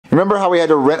Remember how we had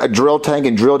to rent a drill tank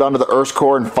and drill down to the Earth's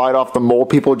core and fight off the mole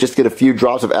people just to get a few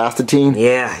drops of astatine?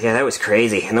 Yeah, that was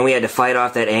crazy. And then we had to fight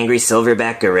off that angry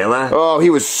silverback gorilla. Oh, he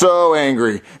was so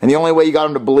angry. And the only way you got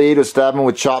him to bleed was stab him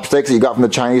with chopsticks that you got from the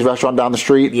Chinese restaurant down the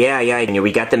street? Yeah, and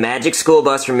we got the magic school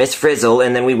bus from Miss Frizzle,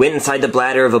 and then we went inside the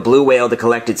bladder of a blue whale to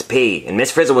collect its pee. And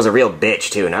Miss Frizzle was a real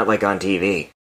bitch, too, not like on TV.